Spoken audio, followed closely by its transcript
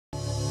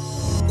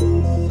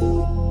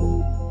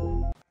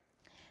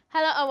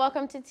Hello and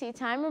welcome to Tea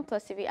Time on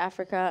Plus TV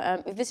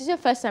Africa. If this is your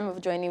first time of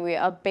joining, we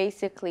are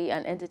basically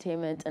an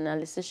entertainment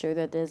analysis show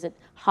that does it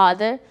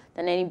harder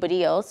than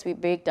anybody else. We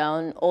break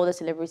down all the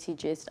celebrity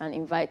gist and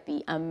invite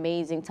the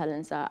amazing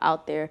talents that are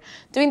out there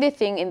doing their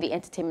thing in the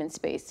entertainment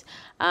space.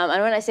 And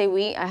when I say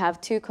we, I have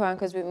two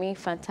co-anchors with me,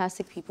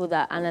 fantastic people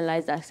that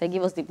analyze that. So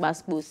give us the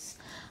bass boost.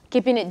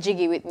 Keeping it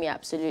jiggy with me,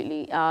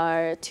 absolutely.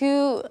 Our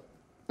two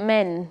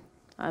men,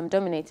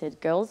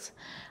 dominated girls.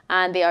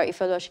 And they are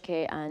Ifeolu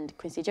Oshike and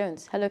Quincy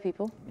Jones. Hello,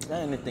 people. Is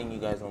there anything you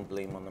guys don't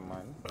blame on the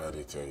man? I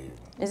did tell you.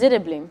 Is it a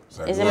blame?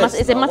 It's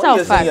a matter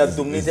of fact. You're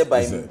dominated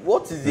by me.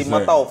 What is the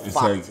matter of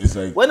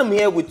fact? When I'm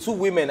here with two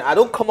women, I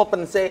don't come up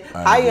and say,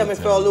 "Hi, I'm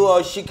Ifeolu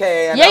Oshike."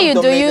 Yeah, you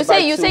do. You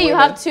say you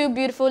have two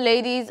beautiful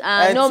ladies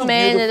and no two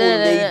men. Beautiful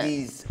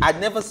ladies. I'd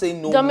never say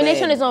no.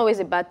 Domination men. is not always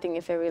a bad thing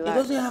if you realize. It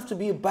doesn't have to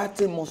be a bad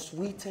thing. Must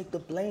we take the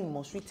blame?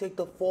 Must we take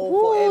the fall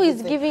for everything? Who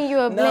is giving you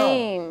a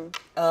blame?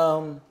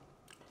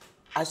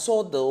 I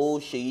saw the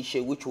old Seyi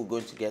Shay, which we're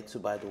going to get to,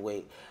 by the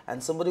way,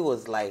 and somebody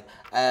was like,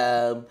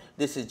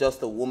 this is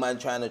just a woman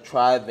trying to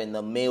thrive in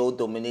a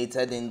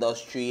male-dominated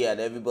industry and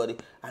everybody.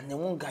 And then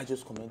one guy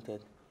just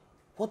commented,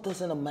 what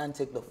doesn't a man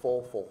take the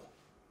fall for?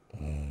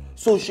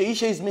 So Seyi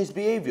Shay's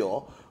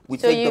misbehavior, we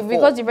take the fall.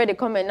 Because you've read the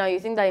comment now, you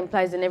think that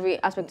implies in every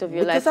aspect of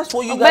your life. Because that's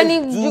what you guys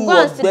do, you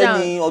go and sit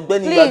down.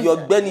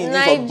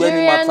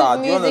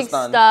 Nigerian music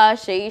star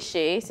Seyi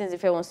Shay, since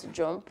Ife wants to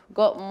jump,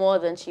 got more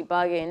than she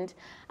bargained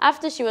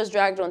after she was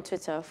dragged on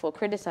Twitter for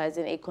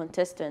criticizing a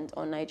contestant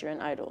on Nigerian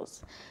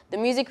Idols. The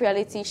music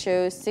reality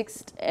show's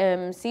sixth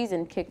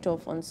season kicked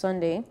off on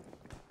Sunday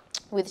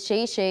with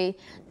Seyi Shay,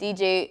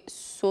 DJ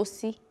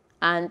Sosi,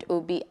 and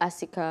Obi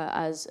Asika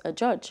as a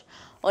judge.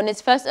 On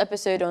its first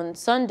episode on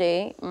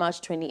Sunday,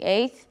 March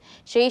 28th,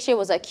 Seyi Shay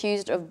was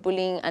accused of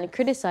bullying and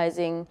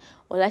criticizing,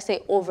 or let's say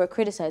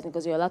over-criticizing,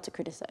 because you're allowed to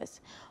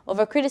criticize,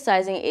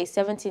 over-criticizing a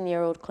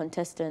 17-year-old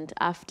contestant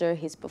after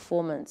his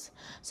performance.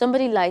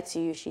 Somebody lied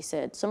to you, she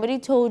said. Somebody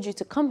told you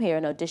to come here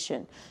and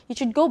audition. You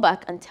should go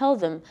back and tell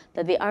them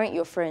that they aren't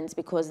your friends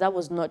because that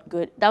was not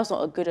good. That was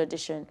not a good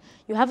audition.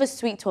 You have a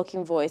sweet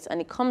talking voice and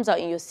it comes out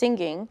in your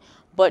singing,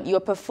 but your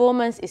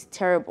performance is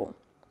terrible.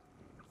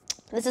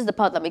 This is the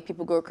part that makes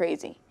people go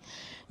crazy.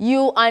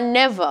 You are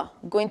never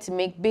going to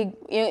make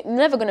you're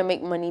never going to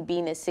make money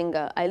being a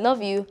singer. I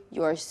love you.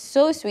 You are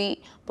so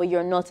sweet, but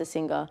you're not a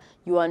singer.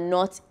 You are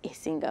not a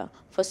singer.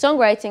 For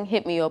songwriting,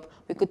 hit me up.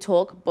 We could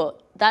talk,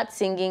 but that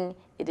singing,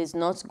 it is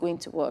not going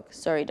to work.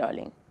 Sorry,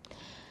 darling.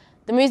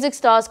 The music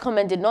star's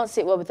comment did not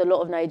sit well with a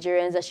lot of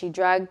Nigerians as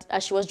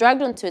she was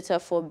dragged on Twitter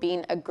for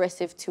being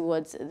aggressive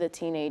towards the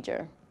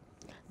teenager.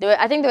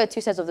 I think there were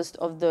two sides of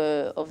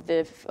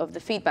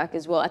the feedback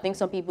as well. I think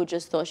some people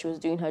just thought she was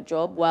doing her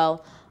job,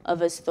 while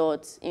others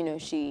thought, you know,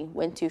 she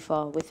went too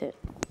far with it.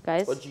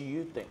 Guys, what do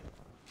you think?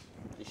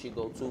 Did she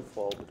go too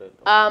far with it?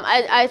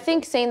 I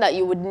think saying that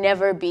you would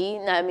never be,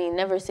 I mean,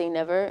 never say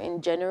never in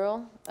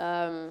general,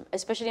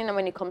 especially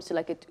when it comes to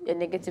like a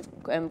negative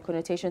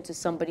connotation to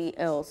somebody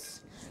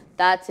else.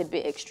 That's a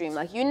bit extreme.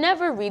 Like, you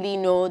never really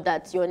know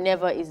that your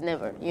never is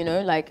never, you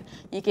know? Like,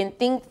 you can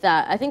think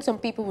that. I think some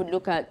people would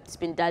look at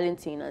Spin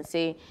Darlington and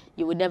say,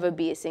 you would never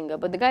be a singer.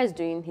 But the guy is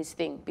doing his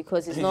thing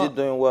because he's not... Is he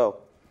doing well?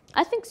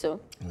 I think so.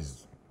 I think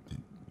so.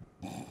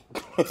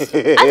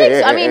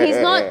 I mean,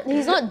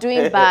 he's not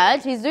doing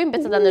bad. He's doing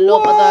better than a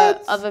lot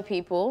of other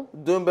people.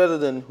 Doing better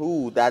than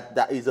who?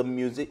 That is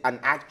an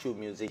actual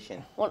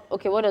musician.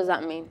 Okay, what does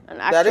that mean? An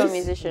actual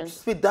musician?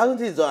 Speed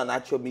Darlington is not an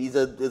actual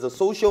musician. He's a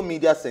social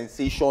media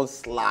sensation /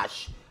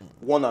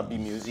 wannabe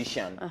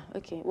musician.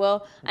 Okay,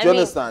 well, I mean,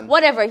 understand?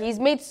 Whatever, he's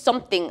made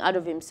something out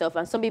of himself,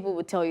 and some people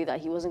would tell you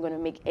that he wasn't going to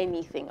make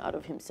anything out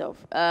of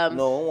himself.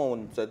 No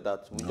one said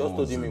that. We just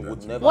told him he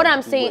would never. What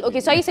I'm saying,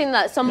 okay, so are you saying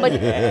that somebody...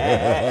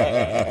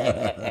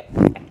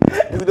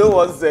 No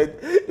one said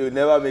he would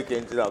never make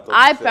anything out of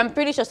himself. I'm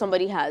pretty sure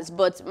somebody has,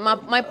 but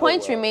my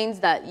point remains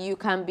that you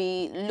can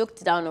be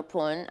looked down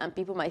upon, and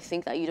people might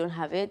think that you don't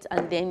have it,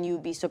 and then you'll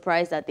be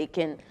surprised that they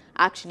can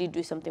actually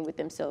do something with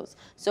themselves.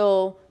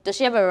 So does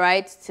she have a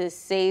right to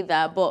say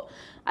that? But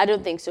I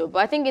don't think so. But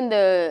I think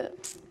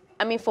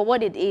for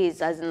what it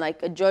is, as in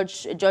like a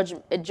judge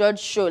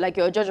show, like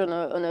you're a judge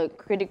on a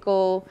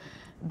critical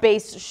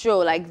based show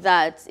like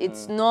that, it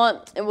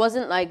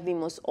wasn't like the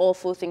most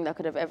awful thing that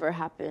could have ever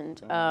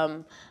happened.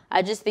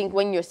 I just think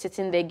when you're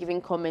sitting there giving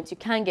comments, you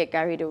can't get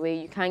carried away.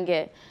 You can't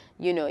get,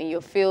 you know, in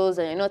your feels,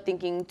 and you're not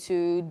thinking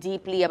too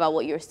deeply about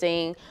what you're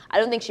saying. I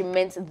don't think she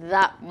meant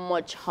that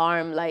much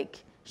harm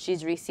like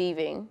she's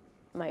receiving,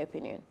 in my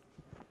opinion.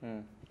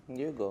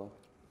 You go.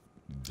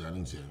 I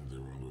didn't say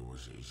anything wrong with what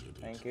she did.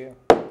 Thank you.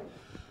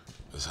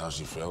 That's how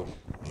she felt.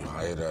 You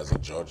hired her as a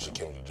judge. She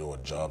came to do a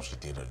job. She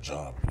did her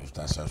job. If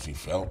that's how she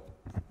felt,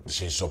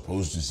 she's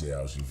supposed to say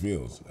how she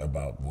feels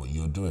about what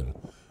you're doing.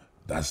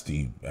 That's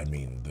the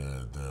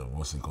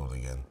what's it called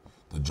again?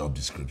 The job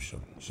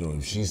description. So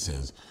if she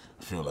says,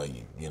 I feel like,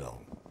 you know,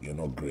 you're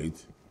not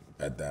great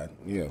at that,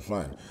 yeah,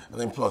 fine. And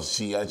then plus,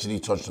 she actually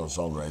touched on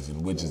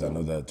songwriting, which is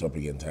another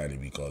topic entirely,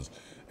 because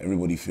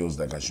everybody feels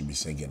like I should be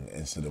singing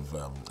instead of,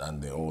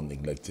 and they're all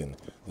neglecting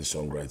the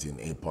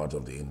songwriting, a part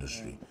of the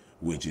industry,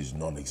 which is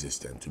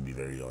non-existent, to be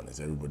very honest.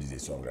 Everybody's a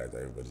songwriter,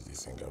 everybody's a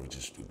singer, which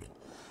is stupid.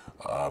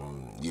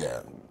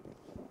 Yeah.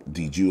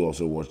 Did you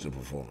also watch the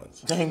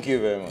performance? Thank you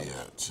very much.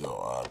 Yeah,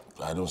 so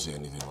I don't see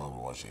anything wrong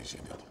with what she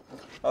did.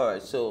 All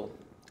right, so,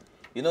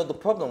 you know, the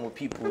problem with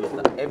people is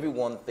that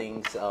everyone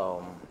thinks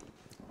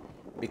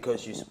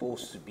because you're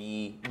supposed to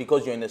be,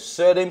 because you're in a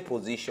certain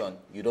position,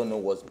 you don't know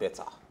what's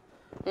better.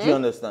 Do you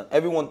understand?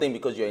 Everyone thinks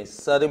because you're in a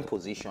certain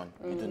position,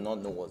 you do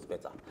not know what's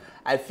better.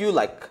 I feel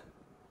like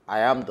I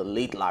am the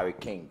late Larry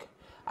King.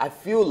 I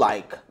feel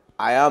like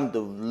I am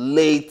the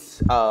late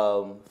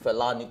Fela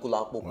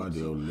Anikulapo. Why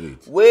they all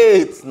late?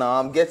 Wait, now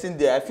I'm getting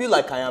there. I feel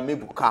like I am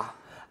Ebuka.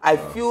 I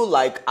feel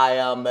like I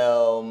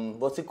am,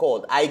 what's it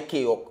called?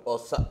 IK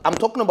or I'm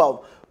talking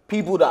about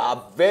people that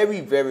are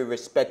very, very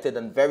respected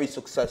and very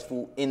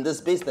successful in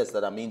this business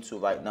that I'm into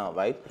right now,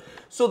 right?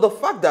 So the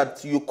fact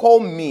that you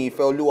call me,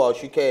 Feoluwa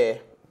Oshike,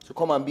 to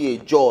come and be a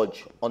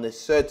judge on a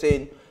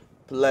certain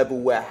level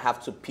where I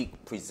have to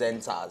pick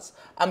presenters,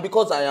 and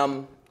because I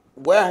am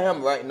where I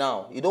am right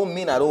now, it don't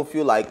mean I don't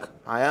feel like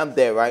I am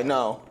there right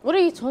now. What are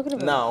you talking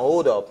about? Now,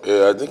 hold up.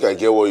 Yeah, I think I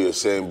get what you're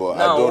saying, but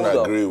Now, I don't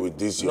hold agree up. with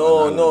this.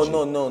 No, analogy.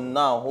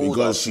 now, hold up.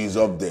 Because she's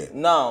up there.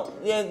 Now,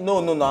 yeah, no,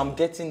 I'm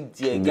getting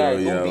there,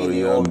 guys. Yeah, Don't be in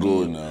yeah, the hobby.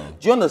 go now.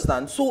 Do you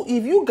understand? So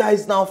if you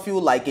guys now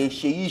feel like a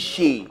Seyi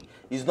Shay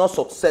is not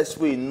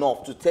successful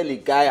enough to tell a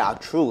guy our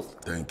truth,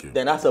 Thank you.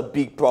 then that's a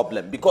big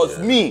problem. Because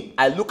me,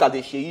 I look at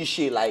the Seyi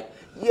Shay like,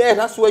 yeah,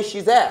 that's where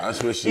she's at.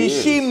 That's where she is.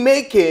 Is she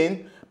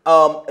making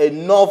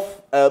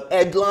enough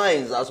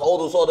headlines as all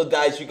those other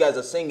guys you guys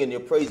are singing your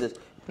praises?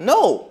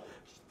 No.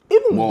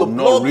 Even Well, the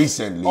not blogs,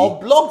 recently.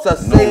 or blogs are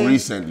Not saying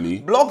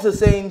recently. blogs are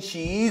saying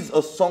she is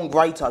a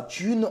songwriter.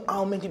 Do you know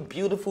how many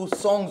beautiful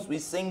songs we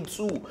sing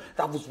too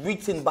that was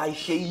written by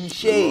Seyi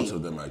Shay? Lots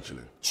of them,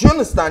 actually. Do you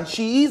understand?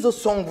 She is a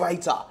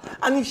songwriter.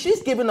 And if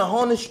she's giving a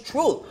honest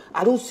truth,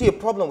 I don't see a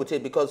problem with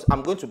it, because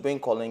I'm going to bring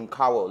Colin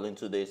Cowell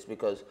into this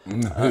because,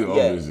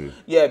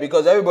 yeah,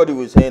 because everybody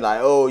was saying like,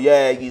 oh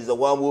yeah, he's the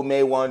one who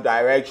made One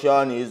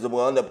Direction, he's the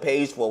one that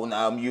pays for UK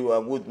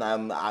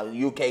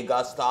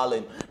Gas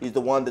Talent, he's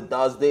the one that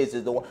does this,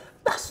 he's the one.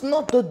 That's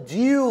not the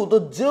deal.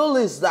 The deal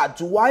is that,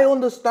 do I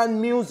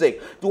understand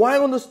music? Do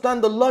I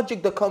understand the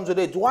logic that comes with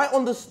it? Do I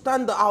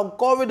understand the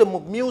algorithm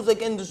of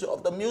music industry,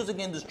 of the music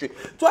industry?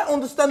 Do I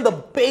understand the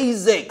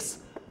basics?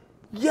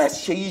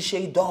 Yes, Seyi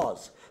Shay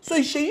does. So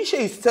if Seyi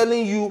Shay is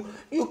telling you,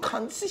 you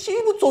can't see, she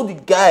even told the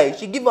guy,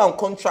 she give him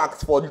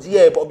contracts for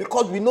dear, but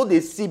because we know they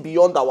see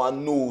beyond our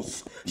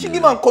nose. She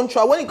give him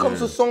contract. When it comes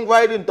to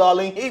songwriting,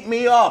 darling, hit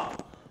me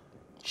up.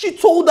 She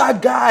told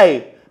that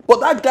guy, but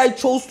that guy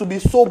chose to be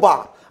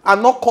sober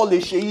and not call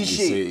it Seyi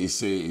Shay.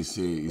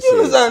 You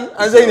understand?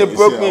 And saying it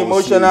broke me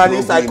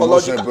emotionally,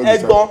 psychologically.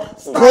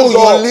 Bro,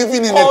 you're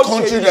living in a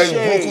country that is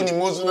broken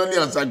emotionally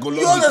and psychologically.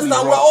 You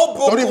understand? We're all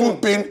broken. Don't even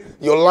pin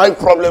your life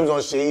problems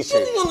on Seyi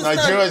Shay. You understand?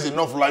 Nigeria is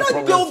enough life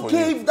That problems girl for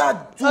you. gave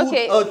that dude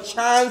a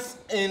chance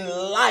in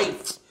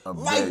life.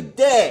 Right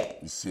there.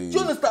 Do you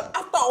understand?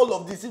 After all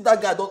of this, if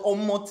that guy don't on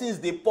more things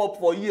they pop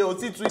for years,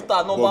 see Twitter,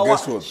 number one,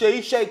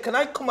 Seyi Shay, can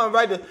I come and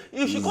write it?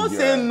 If she can't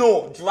say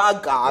no,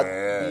 drag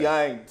her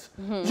behind.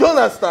 Do you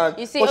understand?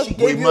 You see, but she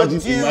gave you a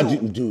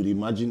deal.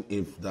 Imagine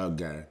if that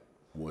guy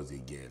was a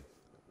girl.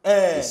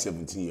 A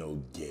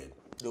 17-year-old girl.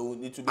 They will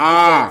need to be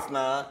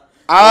now.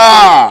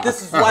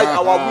 This is why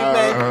our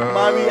women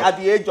marry at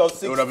the age of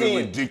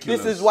 16.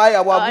 This is why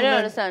our women... I don't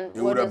understand.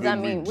 What does that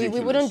mean? We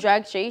wouldn't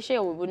drag Seyi Shay,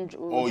 or we wouldn't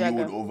drag her? You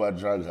would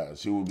over-drag her.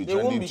 She would be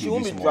She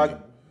won't be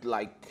dragged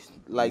like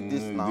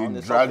this now.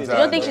 You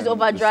don't think she's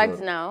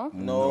over-dragged now?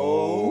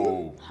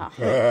 No.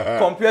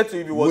 Compared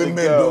to if it was a girl.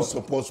 Women don't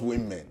support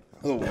women.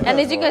 And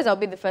as you guys, I'll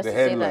be the first to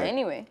say that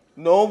anyway.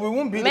 No, we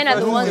won't be men the are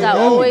first the ones to that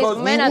say always,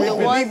 because men are the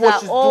we ones believe what that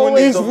she's always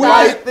doing is the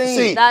right thing.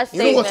 See, that you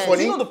know what's statement.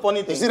 funny? You know the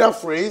funny thing? You see that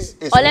phrase?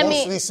 It's Or let me-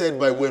 mostly said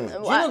by women. Do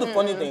you know the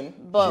funny thing?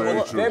 But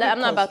Very I'm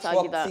not about to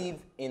argue that.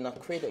 constructive in a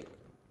critic.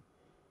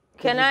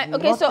 Can I? There's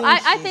Okay, so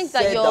nothing I she think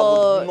said that that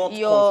was not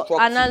your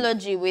constructive.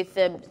 analogy with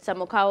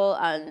Samuel Cowell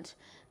and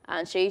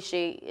Seyi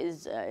Shay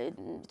is,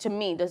 to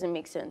me, doesn't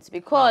make sense,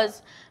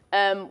 because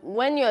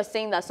when you're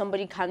saying that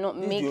somebody cannot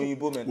make...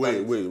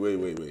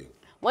 Wait.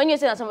 When you're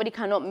saying that somebody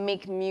cannot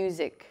make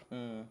music,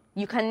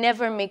 you can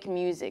never make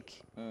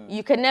music.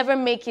 You can never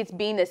make it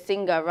being a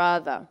singer,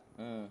 rather.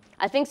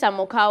 I think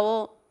Samuel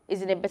Cowell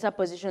is in a better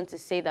position to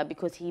say that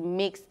because he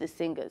makes the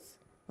singers,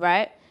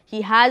 right?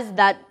 He has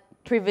that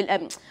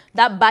privilege,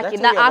 that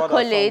backing, that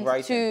accolade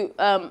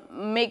to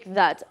make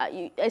that.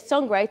 A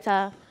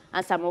songwriter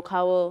and Samuel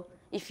Cowell,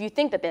 if you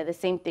think that they're the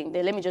same thing,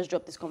 then let me just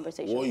drop this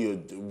conversation. What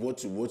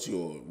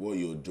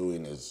you're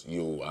doing is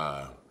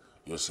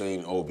you're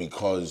saying, oh,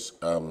 because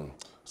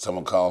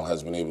Samuel Cowell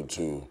has been able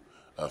to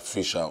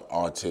fish out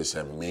artists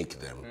and make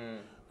them,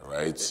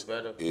 right,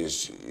 better.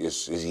 he's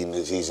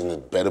in a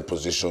better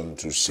position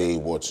to say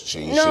what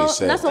Seyi No, Shay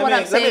said. that's not what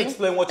I'm saying. Let me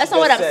explain what that's you not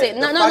what just I'm said. saying.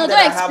 No, The no, fact no, that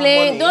I don't have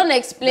explain. money, Don't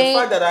explain. The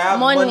fact that I have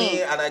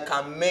money and I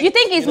can make. You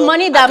think it's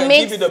money that I can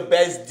makes give you the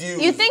best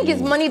deals. You think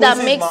it's money that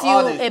Quincy is makes my you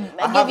artist.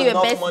 I have give you a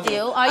enough best money.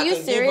 deal? Are you I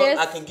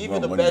serious? can give you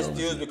Not the money, best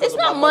obviously. deals because It's of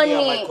not my money and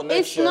money. my It's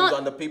connections not-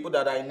 and the people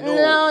that I know.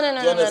 No.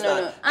 Do you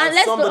understand? And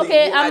let's somebody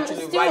okay. who I'm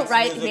actually still writes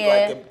right music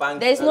here. like a bank,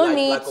 There's no like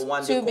need a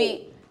Wande to Cole.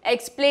 be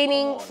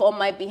explaining for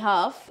my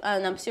behalf,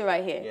 and I'm still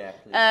right here.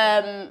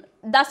 Yeah,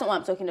 that's not what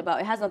I'm talking about.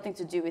 It has nothing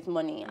to do with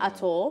money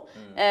at all.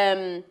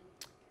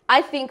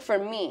 I think for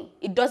me,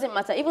 it doesn't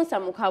matter. Even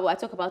Sam Mukawa, I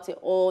talk about it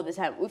all the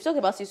time. We've talked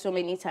about it so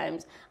many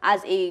times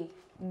as a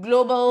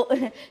global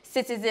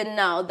citizen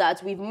now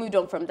that we've moved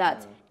on from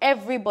that.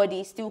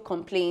 Everybody still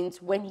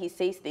complains when he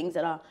says things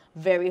that are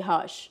very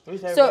harsh. Who's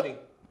So everybody?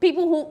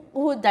 people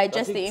who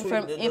digest the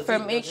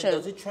information.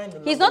 Does it trend the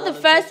He's number not the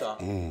one on first.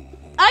 Twitter?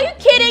 Are you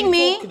kidding What are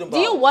you me? talking Do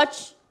you about?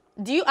 watch?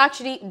 Do you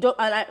actually? Don't,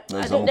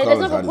 Some there's colours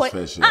no had his point.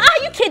 fair share.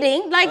 Are you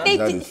kidding? Like they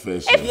Had did his fair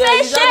a share. fair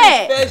he's had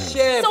share. his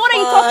fair share, So what are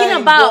you talking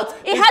fine, about? but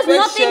It his has fair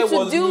nothing share to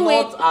was do not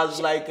with.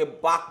 as like a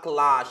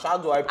backlash. How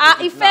do I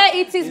put it If now?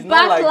 it is It's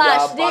not like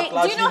backlash. they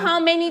are Do you know how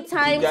many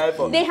times guy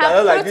from- they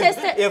have like this.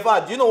 protested? In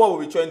fact, do you know what will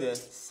be trending?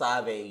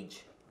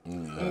 Savage. Do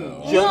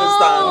you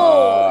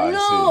understand?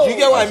 No. Do you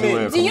get what I see where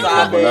mean? you're Do you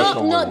coming know?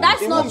 from, but No,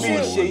 that's It not won't be true.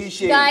 Seyi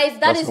Shay. Guys, that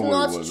That's is not what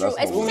not it was. true.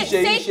 That's not what it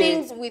Say was.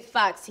 things with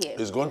facts here.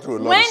 He's gone through a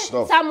lot When of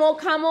stuff. Samuel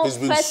Camel He's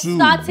been first sued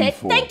started,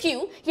 before. thank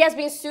you, he has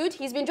been sued.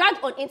 He's been dragged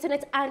on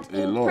internet and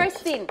A in lot.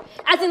 person.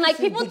 As in, like,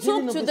 people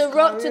beginning took of to the his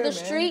road, to career, the man.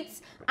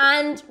 streets,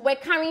 and we're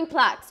carrying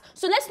plaques.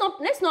 So let's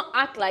not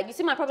act like. You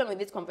see, my problem with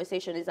this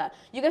conversation is that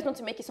you guys want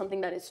to make it something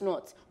that it's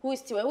not. Who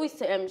is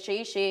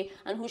Seyi Shay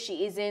and who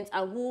she isn't,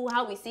 and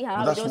how we see her, how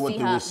we That's don't what see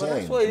they her. were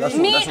saying. what it That's is.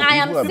 what- Me, that's what I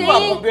am people are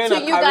saying comparing to a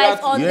you career guys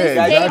to- on Yeah, this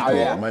exactly.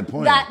 table My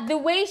point. that the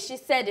way she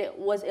said it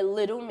was a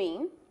little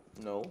mean.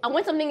 No. And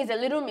when something is a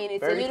little mean, it's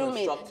Very a little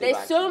mean. constructive,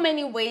 There's so actually.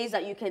 many ways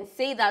that you can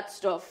say that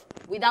stuff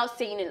without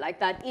saying it like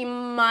that, in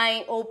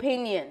my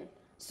opinion.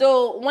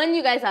 So when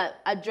you guys are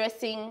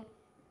addressing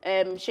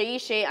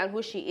Seyi Shay and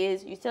who she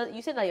is, you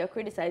said that you're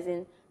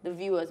criticizing the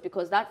viewers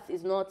because that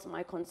is not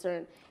my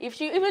concern.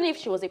 Even if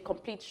she was a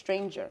complete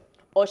stranger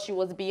or she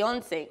was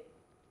Beyonce,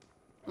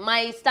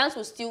 my stance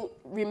will still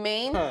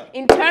remain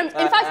in terms.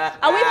 In fact,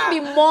 I would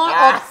even be more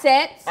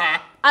upset.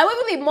 I would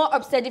even be more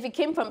upset if it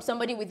came from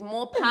somebody with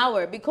more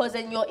power because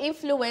then your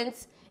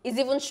influence is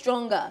even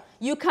stronger.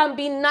 You can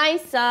be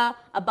nicer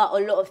about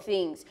a lot of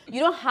things.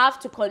 You don't have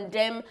to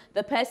condemn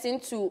the person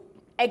to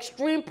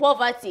extreme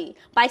poverty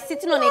by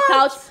sitting on a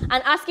couch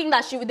and asking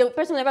that the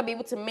person will never be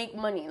able to make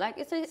money. Like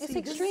it's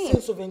extreme.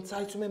 This sense of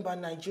entitlement by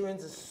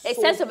Nigerians is A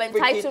so sense of freaking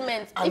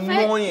entitlement.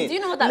 annoying. Do you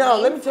know what that now,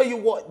 means? let me tell you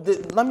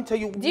what. Let me tell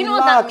you. Do you know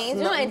what that means? Do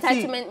you know what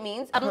entitlement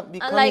means? I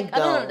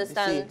don't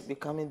understand. See, be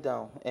coming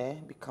down,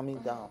 Be coming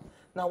down.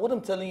 Now, what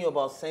I'm telling you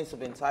about sense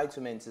of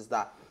entitlement is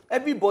that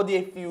everybody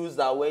feels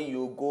that when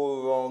you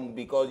go wrong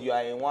because you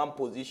are in one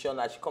position,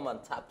 I should come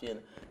and tap you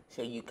and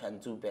say you can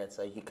do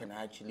better. You can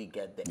actually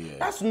get there. Yeah.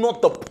 That's not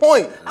the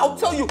point. I'll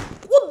tell you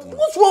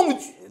what's wrong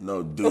with you.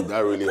 No, dude, that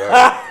really hurt.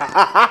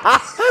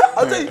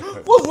 I'll tell you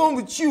what's wrong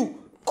with you.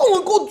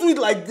 Go do it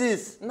like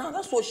this. Now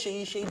that's what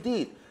Seyi Shay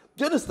did.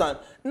 Do you understand?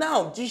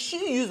 Now, did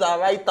she use her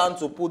right hand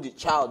to pull the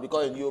child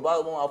because in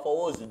Yoruba, mama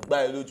forward to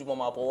buy a little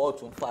mama forward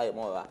to fire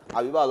more.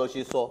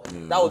 She saw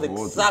that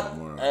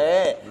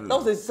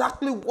was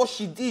exactly what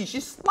she did. She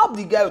slapped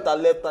the guy with her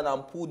left hand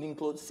and pulled him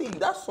close. See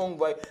that song,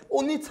 right?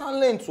 Only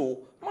talent, oh.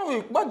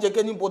 Man,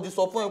 anybody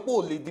suffer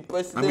the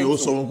president. I mean,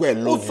 also, I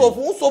love you.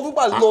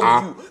 I love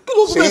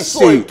you. Say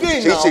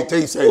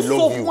I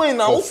love you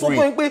for free.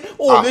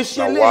 Wow.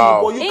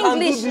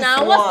 English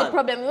now, what's the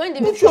problem? We won't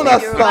even Don't you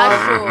speak Yoruba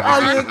show.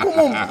 understand? Come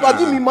on,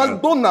 Vladimir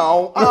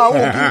McDonald.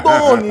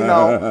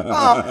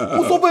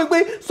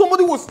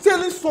 Somebody was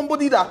telling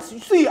somebody that,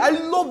 see, I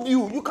love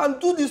you. You can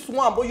do this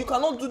one, but you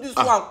cannot do this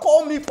one.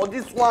 Call me for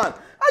this one.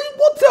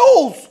 What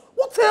else?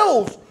 What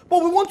else?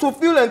 But we want to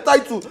feel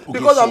entitled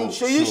because I'm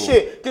Seyi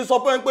Shay.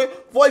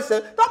 Voice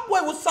that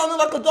boy was sounding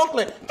like a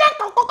duckling.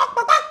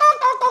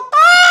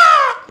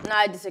 No,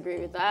 I disagree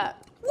with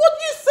that. What are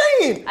you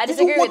saying? I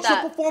disagree with that. Did you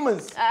watch your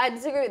performance? I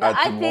disagree with that.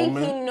 At I the think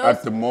moment- he knows.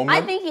 at the moment-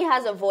 I think he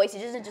has a voice. He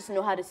doesn't just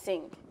know how to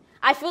sing.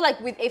 I feel like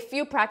with a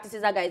few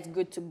practices, that guy is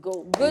good to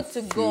go. Good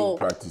to go.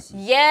 Practices.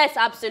 Yes,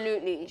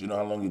 absolutely. Do you know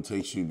how long it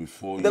takes you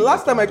before The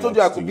last time I told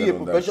you I could be a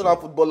professional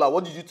footballer,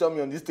 what did you tell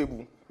me on this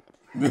table?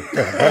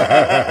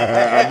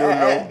 I don't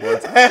know,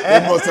 but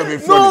it must have been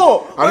funny.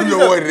 No! I don't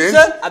know what it is.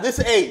 At this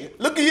age,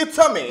 look at you,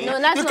 tummy. No,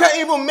 that's you not- can't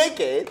even make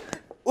it.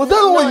 Was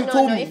that what you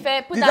told me? If I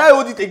put Did that, I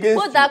hold it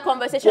against Put that you?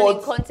 conversation in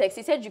But- context.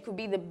 He said you could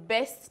be the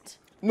best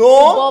No.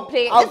 football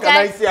player. How This can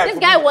I guy, say I this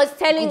could guy be- was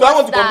telling Could I us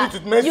want to that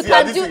compete with Messi you at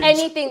can this do age?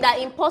 anything, that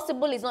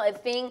impossible is not a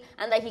thing,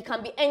 and that he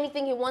can be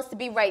anything he wants to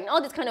be right now.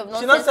 All this kind of She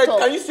nonsense not said, talk.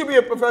 can you still be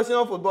a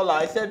professional footballer?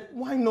 I said,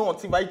 why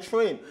not if I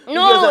train? No,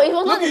 Because, it was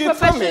look not at the you,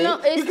 professional-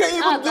 tummy. You it's- can't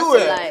even that's do a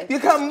it. lie. You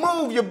can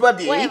move your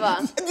body. Whatever.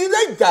 Did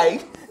I die?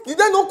 Did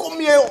I not come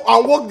here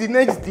and work the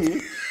next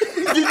day?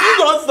 Did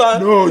you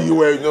understand? No, you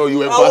were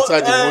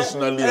battered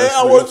emotionally and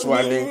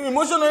spiritually.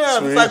 Emotionally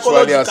and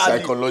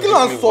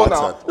psychologically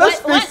battered. Let's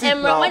face it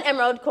now. When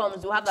Emerald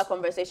comes, we'll have that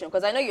conversation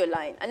because I know you're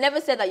lying. I never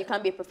said that you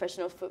can't be a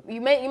professional.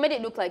 You made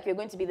it look like you're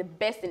going to be the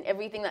best in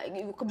everything. That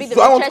you could be the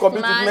richest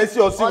man Messi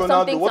or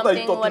Ronaldo. What are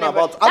you talking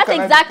about? That's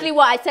exactly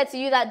what I said to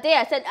you that day.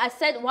 I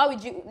said, why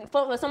would you,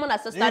 for someone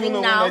that's just starting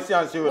now,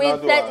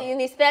 in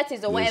his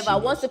 30s or whatever,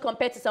 wants to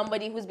compare to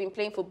somebody who's been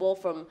playing football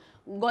from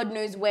God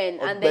knows when,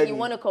 and then you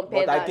want to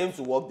compare that. But I came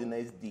to work the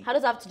next day. How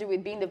does that have to do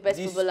with being the best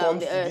footballer on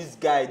the earth? This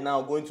guy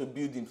now going to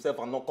build himself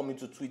and not coming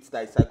to tweet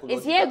that is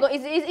psychological.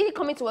 Is he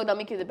coming to work that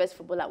make you the best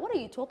footballer? What are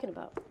you talking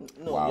about?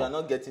 No, you are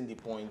not getting the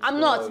point.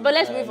 I'm not, but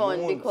let's move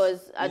on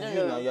because I don't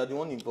know. You're the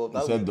one involved.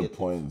 He said the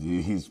point.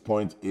 His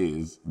point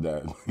is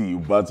that you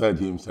battered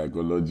him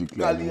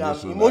psychologically and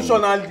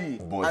emotionally,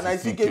 but and I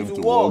still came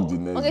to work work. the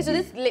next Okay, so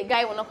day. this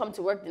guy will not come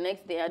to work the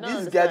next day. I don't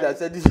understand. Guy that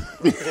said this.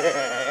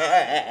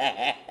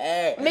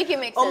 Make it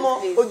make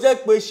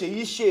sense, please.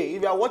 Seyi Shay.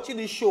 If you are watching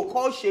this show,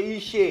 call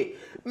Seyi Shay.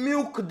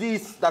 Milk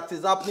this that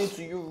is happening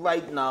to you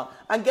right now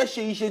and get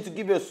Seyi Shay to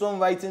give you a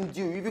songwriting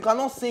due. If you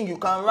cannot sing, you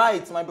can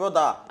write, my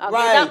brother. Okay,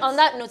 write. On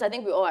that note, I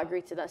think we all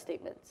agree to that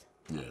statement.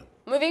 Yeah.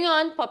 Moving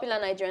on, popular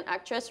Nigerian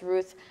actress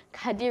Ruth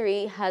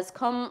Kadiri has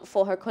come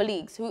for her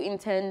colleagues who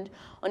intend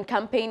on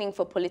campaigning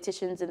for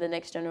politicians in the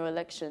next general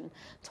election.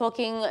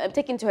 Taking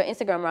to her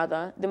Instagram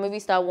rather, the movie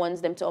star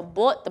wants them to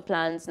abort the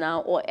plans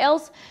now or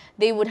else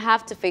they would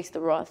have to face the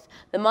wrath.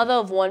 The mother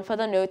of one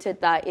further noted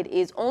that it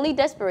is only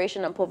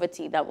desperation and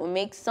poverty that will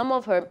make some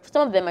of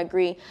them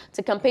agree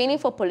to campaigning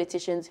for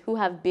politicians who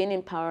have been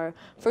in power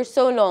for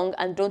so long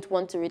and don't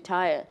want to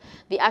retire.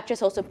 The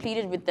actress also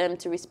pleaded with them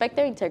to respect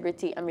their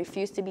integrity and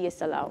refuse to be a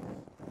sellout.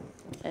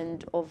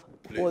 End of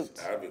quote.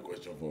 Please, I have a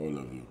question for all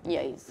of you.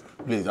 Yes.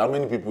 Please, how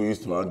many people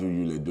used to handle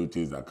you like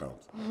Dote's account?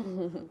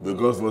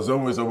 Because for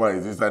some way, someone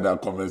is inside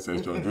that comment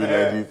section doing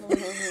like this.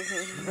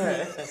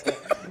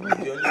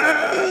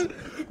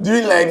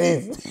 Doing like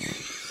this.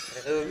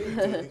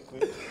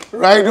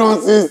 Right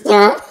on,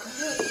 sister.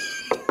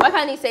 Why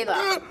can't he say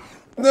that?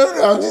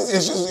 No,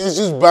 it's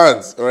just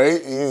bands,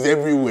 right? He's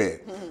everywhere.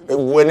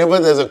 Whenever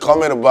there's a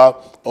comment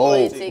about,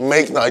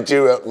 make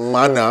Nigeria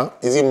mana,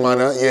 is it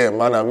mana? Yeah,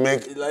 mana.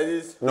 Make like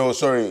this. No,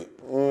 sorry,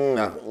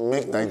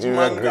 make Nigeria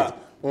Manga. great.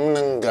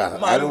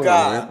 I don't know,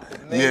 man.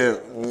 Yeah,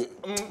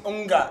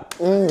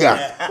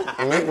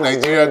 make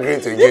Nigeria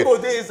great again.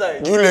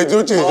 You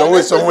Lejoche is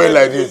always somewhere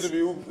like this,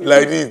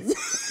 like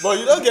this. But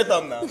you don't get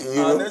them now.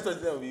 Know? Next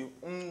one will be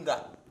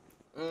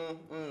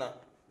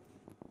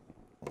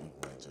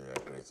Nigeria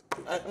great.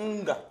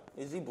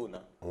 Is Igbo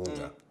now?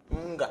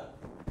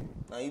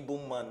 Now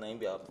Igbo man, now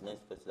be our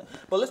next president.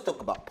 But let's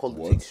talk about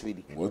politics,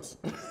 really. What?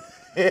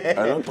 I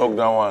don't talk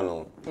that one.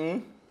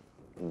 No.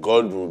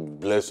 God will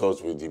bless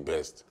us with the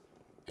best.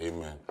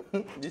 Amen.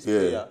 This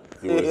prayer.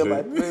 Yeah,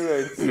 my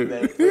parents.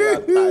 Prayer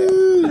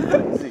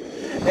tired.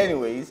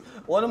 Anyways,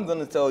 what I'm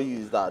gonna tell you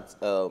is that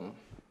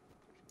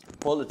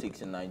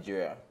politics in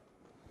Nigeria,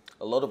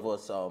 a lot of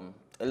us,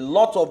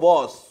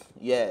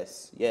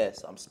 yes,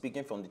 I'm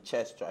speaking from the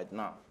chest right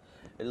now.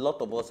 A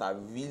lot of us are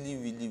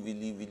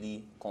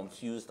really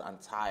confused and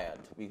tired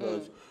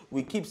because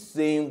we keep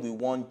saying we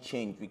want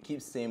change,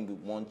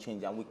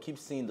 and we keep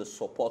seeing the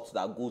support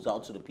that goes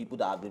out to the people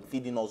that have been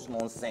feeding us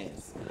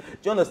nonsense. Do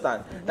you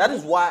understand? That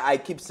is why I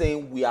keep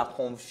saying we are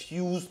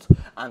confused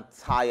and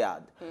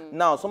tired.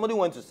 Now, somebody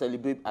went to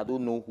celebrate, I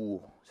don't know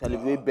who,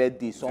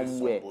 birthday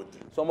somewhere.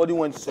 Somebody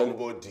went to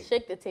celebrate.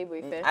 Shake the table,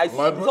 Ife.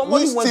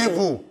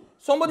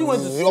 Somebody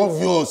went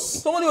to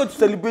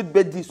celebrate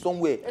birthday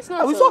somewhere. It's not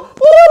and we so. saw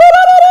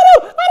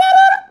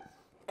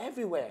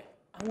everywhere.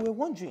 And we were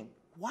wondering,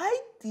 why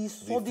this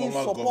sudden The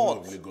former support?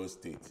 governor of Lagos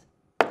State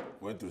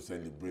went to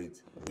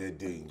celebrate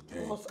birthday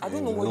I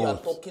don't know what you are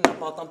talking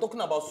about. I'm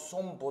talking about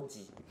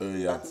somebody.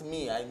 That's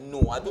me, I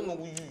know. I don't know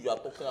who you are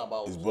talking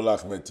about. It's Bola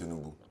Ahmed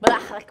Tinubu. Bola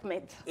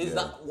Ahmed. Is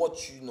that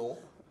what you know?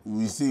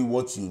 We say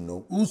what you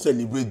know. Who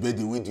celebrate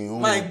birthday with the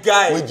own? My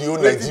guy. With the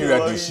own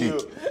Nigeria they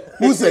shake.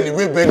 Who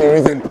celebrate birthday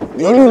reason?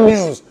 The only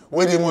news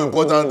way they more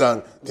important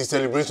than the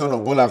celebration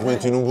of Bola Ahmed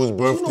Tinubu's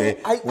birthday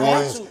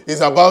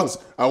is about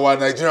our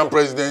Nigerian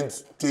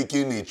president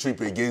taking a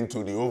trip again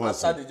to the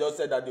overseas. After they just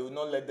said that they will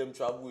not let them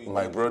travel again.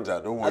 My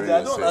brother, don't worry.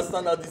 I don't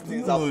understand how these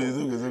things happen. It's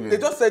okay. They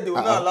just said they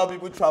will not allow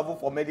people travel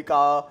for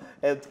medical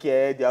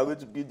healthcare. They are going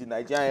to build the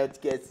Nigerian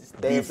healthcare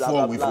system.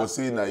 Before we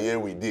foresee that here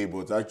we did,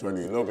 but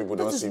actually a lot of people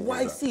don't see that.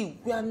 That is why, see,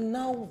 we are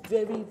now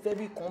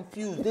very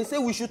confused. They say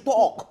we should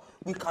talk.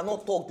 We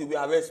cannot talk, they will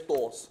arrest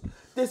us.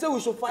 They say we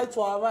should fight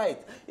for our right.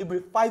 If we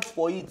fight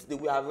for it, they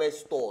will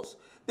arrest us.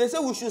 They say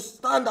we should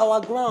stand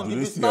our ground. If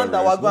we stand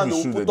our ground, they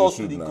will put us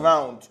to the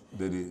ground.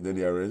 Did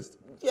they arrest?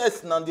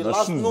 Yes, now the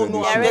last They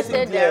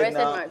arrested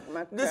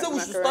They say we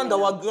should stand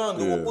our ground.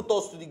 They will put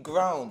us to the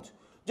ground.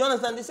 Do you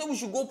understand? They say we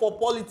should go for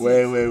politics.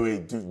 Wait.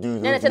 Do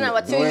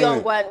we're too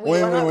young.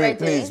 Wait,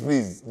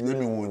 please. Let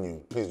me warn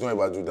you. Please don't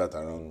ever do that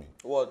around me.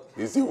 What?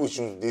 They say we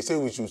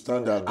should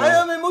stand our ground. I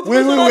am a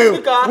motivational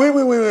speaker.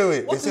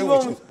 Wait.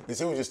 They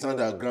say we should stand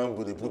our ground,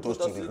 but they put us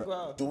to the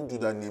ground. Don't do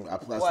that name.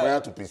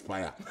 Aspire to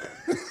perspire.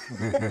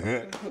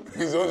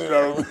 Please don't do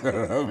that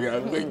around me. I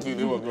beg you,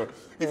 name of God.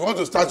 If you want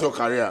to start your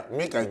career,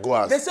 make I go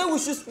ask. They say we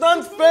should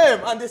stand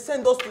firm, and they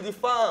send us to the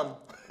farm.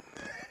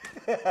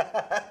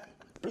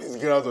 Please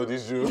get out of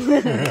this show.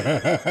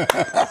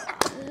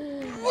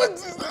 What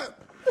is that?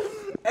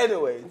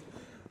 Anyway,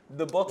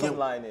 the bottom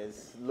line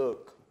is,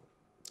 look,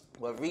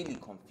 we're really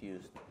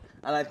confused.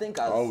 And I think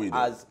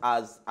as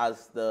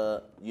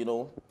the, you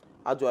know,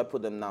 how do I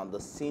put them now?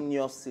 The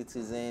senior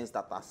citizens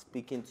that are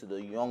speaking to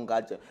the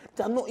younger,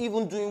 they're not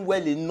even doing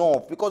well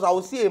enough. Because I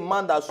will see a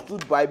man that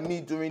stood by me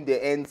during the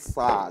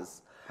NSAS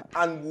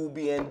and will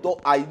be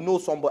I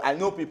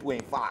know people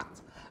in fact,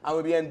 and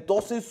will be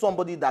endorsing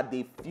somebody that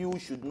they feel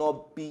should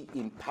not be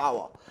in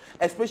power.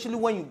 Especially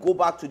when you go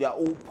back to their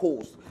old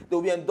post.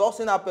 They'll be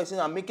endorsing that person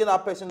and making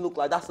that person look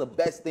like that's the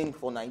best thing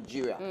for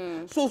Nigeria.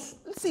 So,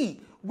 see,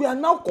 we are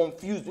now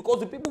confused because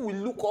the people we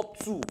look up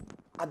to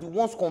are the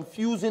ones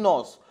confusing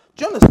us.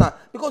 Do you understand?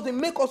 Because they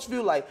make us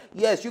feel like,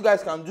 yes, you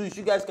guys can do this,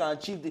 you guys can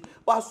achieve this.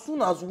 But as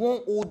soon as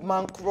one old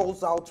man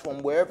crawls out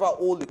from wherever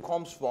old it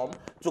comes from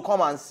to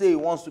come and say he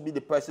wants to be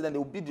the president, they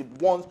will be the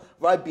ones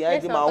right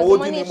behind him and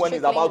holding him when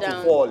he's about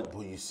to fall.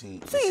 But you see,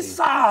 it's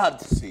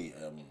sad. See,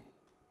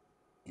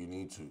 you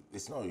need to,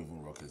 it's not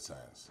even rocket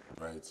science,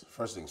 right?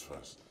 First things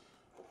first,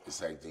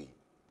 it's like the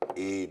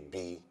A,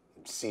 B,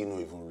 C no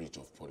even reach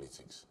of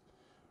politics,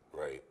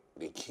 right?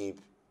 They keep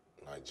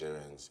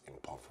Nigerians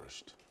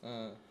impoverished.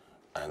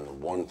 And the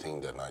one thing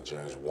that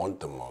Nigerians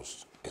want the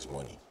most is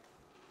money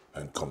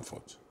and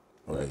comfort,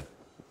 right?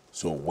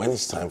 So when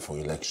it's time for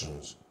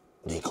elections,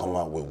 they come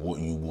out with what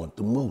you want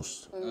the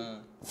most.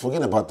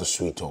 Forget about the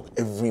sweet talk.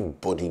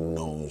 Everybody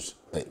knows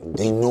that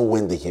they know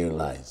when the hair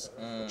lies.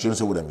 Do you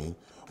understand what I mean?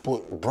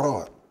 But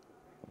bro,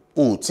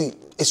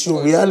 it's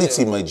your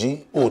reality, my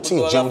G.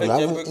 Jam, you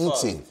haven't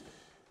eaten.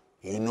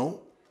 You know?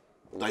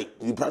 Like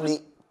you probably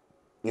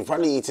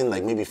eaten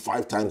like maybe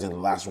 5 times in the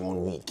last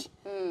 1 week.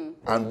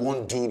 And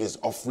one dude is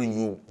offering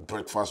you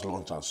breakfast,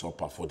 lunch, and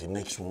supper for the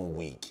next 1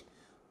 week.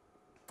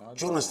 Do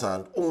you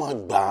understand? Oh my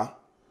God.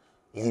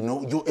 You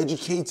know, you're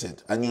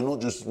educated. And you're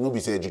not just,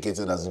 nobody say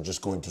educated as in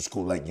just going to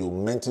school. Like, you're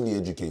mentally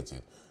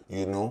educated.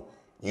 You know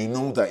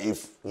that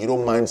if you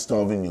don't mind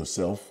starving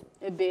yourself.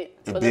 For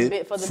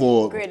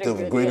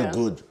the greater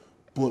good.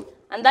 But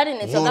and that in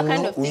itself, that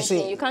kind of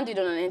thinking, you can't do it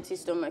on an empty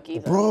stomach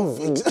either. Bro,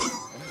 no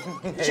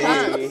matter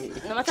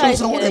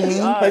how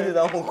where did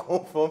that one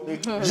come from? Do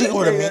you know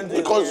what I mean?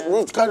 Because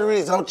Ruth Kadiri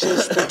is out here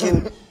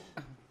speaking.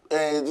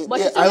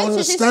 I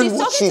understand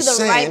what she's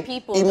saying. Right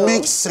people, it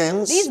makes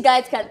sense. These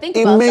guys can think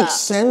about that. It makes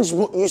sense,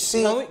 but you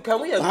see,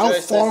 how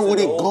far would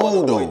it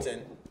go, though?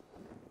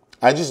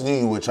 I just knew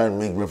you were trying to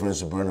make reference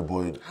to Burna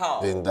Boy.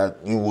 How? Then that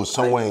you were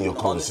somewhere in your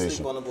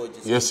conversation.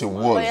 Yes, it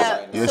was.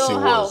 Yes, it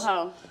was.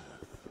 How?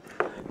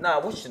 Now,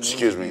 I watched an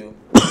interview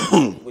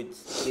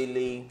with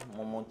Dele,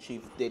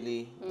 Chief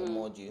Dele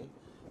Momodu,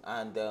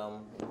 and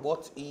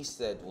what he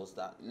said was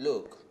that,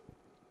 look,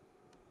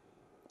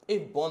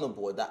 if Burna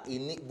Boy,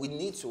 we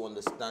need to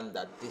understand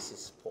that this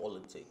is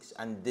politics,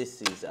 and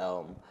this is,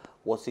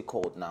 what's it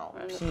called now?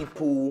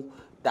 People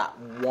that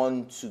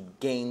want to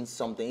gain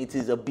something. It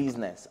is a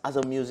business. As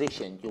a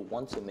musician, you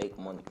want to make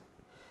money.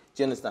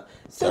 Do you understand?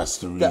 So that's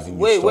the reason.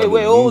 Wait,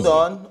 hold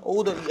on.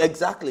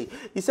 Exactly.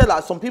 He said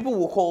that some people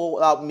will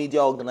call out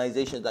media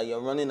organizations that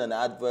you're running an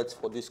advert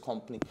for this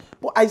company.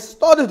 But I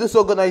started this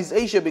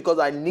organization because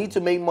I need to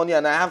make money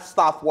and I have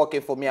staff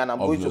working for me and I'm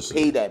going to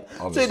pay them.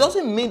 So it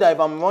doesn't mean that if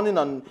I'm running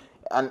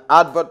an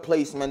advert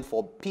placement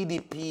for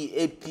PDP,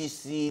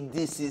 APC,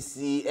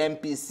 DCC,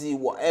 MPC,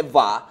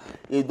 whatever,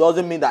 it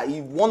doesn't mean that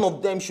if one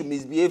of them should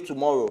misbehave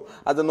tomorrow,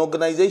 as an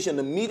organization,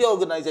 the media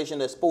organization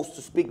is supposed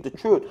to speak the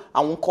truth,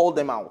 I won't call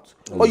them out.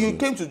 But you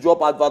came to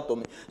drop advert on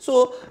me.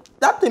 So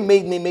that thing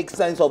made me make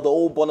sense of the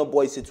old Burna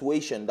Boy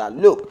situation that,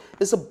 look,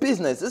 it's a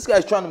business. This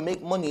guy's trying to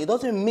make money. It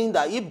doesn't mean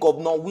that if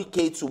Governor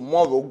Wike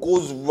tomorrow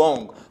goes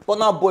wrong,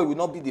 Burna Boy will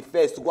not be the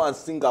first to go and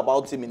sing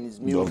about him in his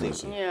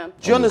music. Yeah.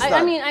 Do you understand?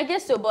 I mean, I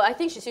guess so, but I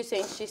think she's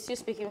still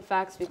speaking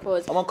facts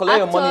because I'm gonna collect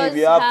your money if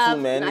you have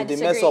to, man. If they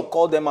mess up,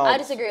 call them out. I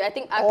disagree. I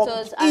think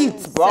actors and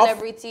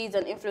celebrities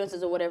and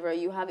influencers or whatever,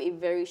 you have a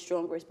very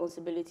strong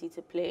responsibility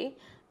to play,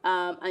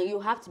 and you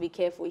have to be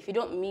careful. If you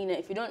don't mean it,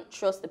 if you don't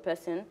trust the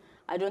person,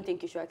 I don't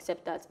think you should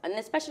accept that. And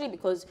especially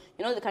because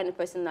you're not the kind of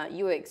person that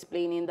you were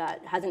explaining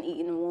that hasn't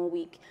eaten in 1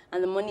 week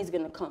and the money's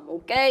going to come,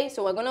 okay?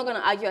 So we're not going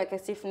to argue like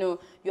as if, no,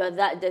 you are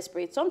that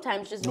desperate.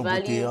 Sometimes just value...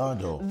 But they are,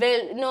 though.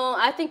 No,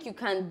 I think you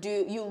can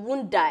do... You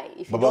won't die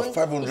if you but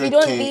don't... If you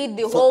don't lead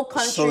the whole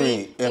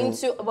country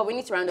into... But we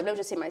need to round up. Let me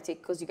just say my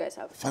take because you guys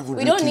have.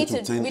 We don't need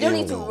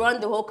to run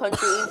the whole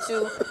country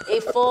into a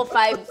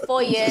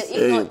 4 year,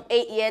 if not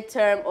 8-year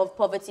term of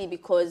poverty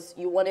because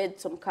you wanted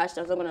some cash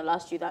that's not going to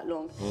last you that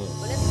long.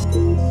 But let's